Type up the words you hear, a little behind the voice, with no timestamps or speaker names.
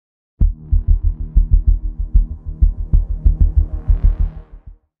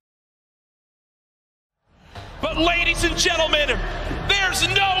But ladies and gentlemen, there's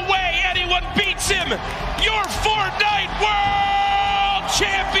no way anyone beats him. Your Fortnite World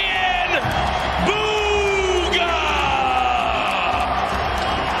Champion, Booga!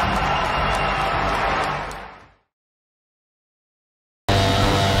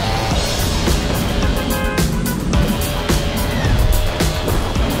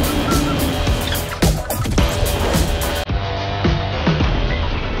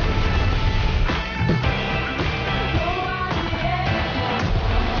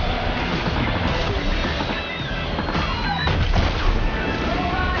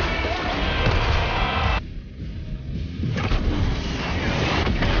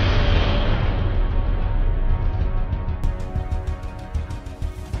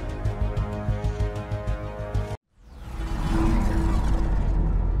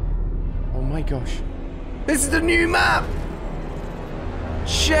 Oh my gosh. This is the new map!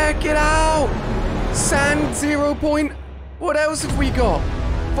 Check it out! Sand 0 point. What else have we got?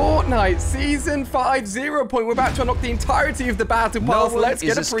 Fortnite Season 5 0 point. We're about to unlock the entirety of the battle pass. Let's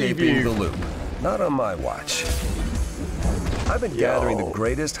get a preview. The loop. Not on my watch. I've been gathering the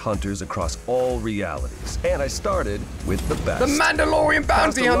greatest hunters across all realities, and I started with the best. The Mandalorian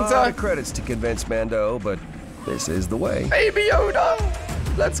Bounty Cost a lot Hunter! of credits to convince Mando, but this is the way. Baby Yoda!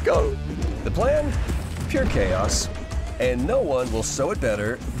 Let's go! The plan? Pure chaos, and no one will sew it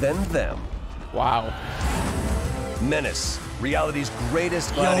better than them. Wow. Menace, reality's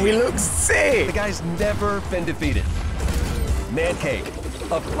greatest Yo, gladiator. he looks sick! The guy's never been defeated. Man Cake,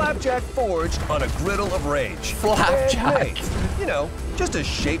 a flapjack forged on a griddle of rage. Flapjack. And Nate, you know, just a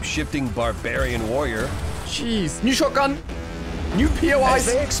shape-shifting barbarian warrior. Jeez. New shotgun. New As POIs.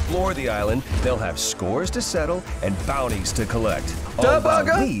 they explore the island, they'll have scores to settle and bounties to collect. Duh, All while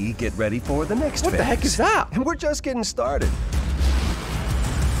bugger. we get ready for the next What the heck phase. is that? And we're just getting started.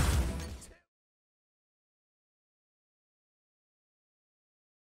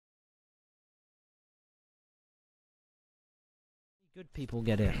 Good people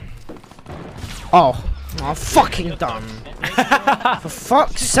get in. Oh, I'm fucking done. For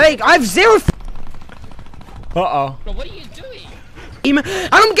fuck's sake, I have zero. Uh-oh. Bro, what are you doing? And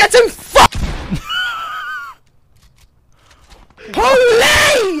I'm getting fucked.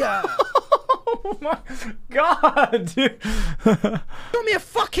 Holy! Oh my god, dude. Throw me a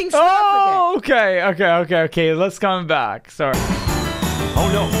fucking slap Oh, okay. Let's come back. Sorry. Oh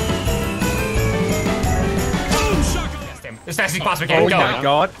no. As fast as you possibly can. Oh my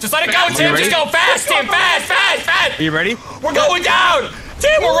god. Just let it go, Tim. Just go fast, Tim. Fast. Are you ready? We're going down.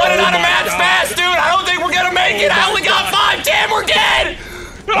 Tim, we're running out of mats fast, dude. I don't think we're gonna make it. I only got 5. Tim, we're dead.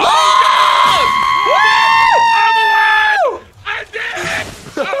 Oh! Woo! I did it.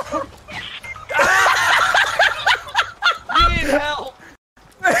 You need help.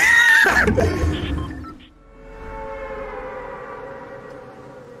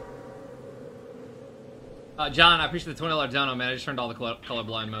 John, I appreciate the $20 dono, man. I just turned all the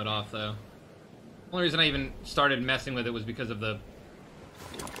colorblind mode off, though. The only reason I even started messing with it was because of the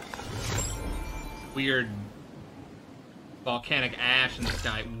weird volcanic ash in the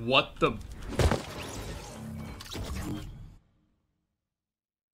sky. What the...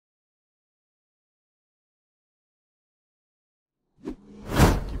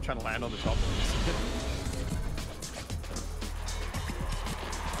 Keep trying to land on the top of this.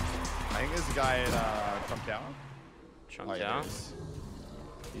 I think there's a guy at Trump Tower. Trump Oh, yeah, Tower? there is.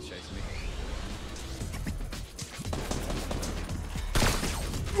 He's chasing me.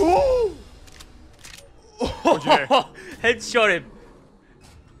 Ooh! What'd you do? Headshot him.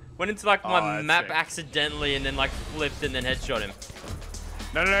 Went into like my that's map sick. accidentally and then like flipped and then headshot him.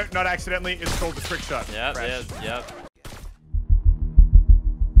 No, not accidentally. It's called the trick shot. Fresh. Yep.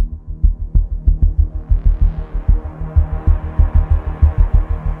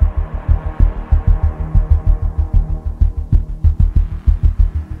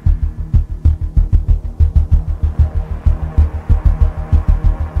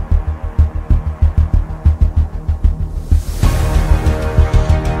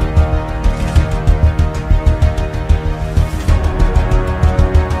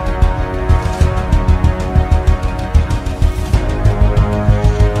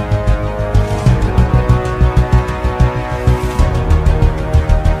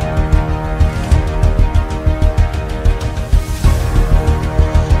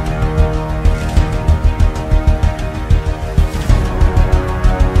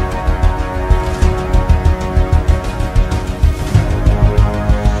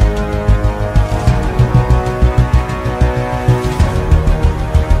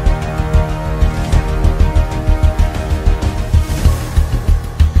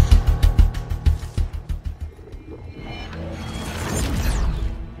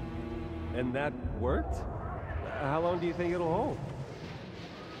 worked. How long do you think it'll hold?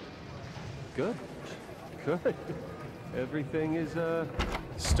 Good. Good. Everything is,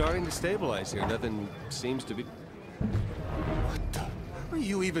 starting to stabilize here. Nothing seems to be... What the... Are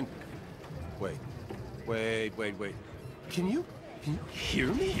you even... Wait. Can you hear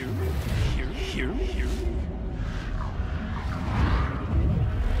me? Hear me?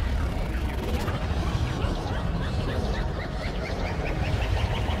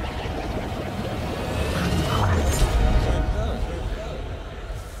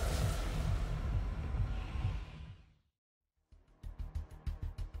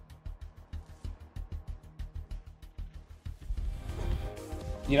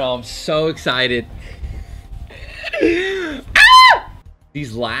 You know, I'm so excited.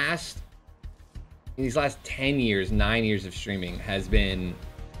 These last 10 years, 9 years of streaming has been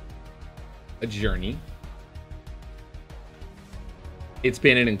a journey. It's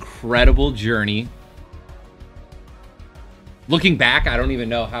been an incredible journey. Looking back, I don't even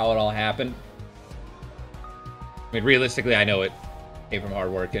know how it all happened. I mean, realistically, I know it came from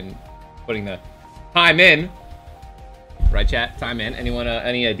hard work and putting the time in. Right, chat? Time in. Anyone,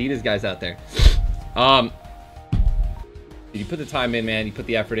 any Adidas guys out there? You put the time in, man. You put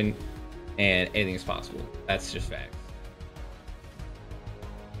the effort in, and anything is possible. That's just facts.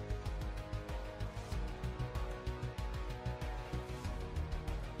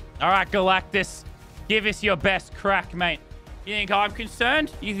 All right, Galactus, give us your best crack, mate. You think I'm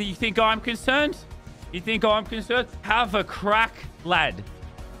concerned? You think I'm concerned? You think I'm concerned? Have a crack, lad.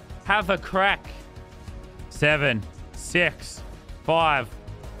 Have a crack. 7, 6, 5,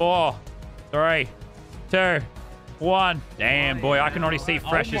 4, 3, 2, 1. Damn, boy, I can already see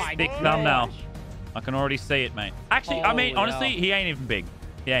Fresh's thick thumbnail. I can already see it, mate. Actually, I mean, honestly, he ain't even big.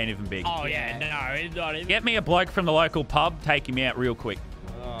 He ain't even big. Oh, yeah, no, he's not even. Get me a bloke from the local pub. Take him out real quick.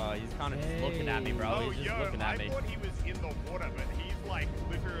 Oh, he's kind of just looking at me, bro. He's just looking at me. I thought he was in the water, but he's like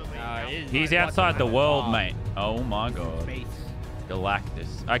literally... He's outside the world, mate. Oh, my God.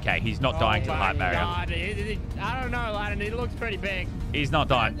 Galactus. Okay, he's not dying to the height barrier. God, I don't know, Aladdin. He looks pretty big. He's not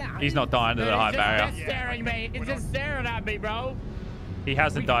dying. He's not dying to the height barrier. He's just staring me. He's just staring at me, bro. He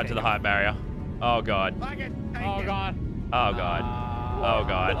hasn't died to the height barrier. Oh, God. Oh, God. Oh, God. Oh,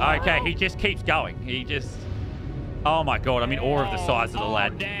 God. Okay, he just keeps going. He just... Oh, my God. I'm in awe of the size of the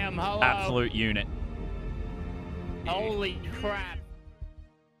lad. Damn, hello. Absolute unit. Holy crap.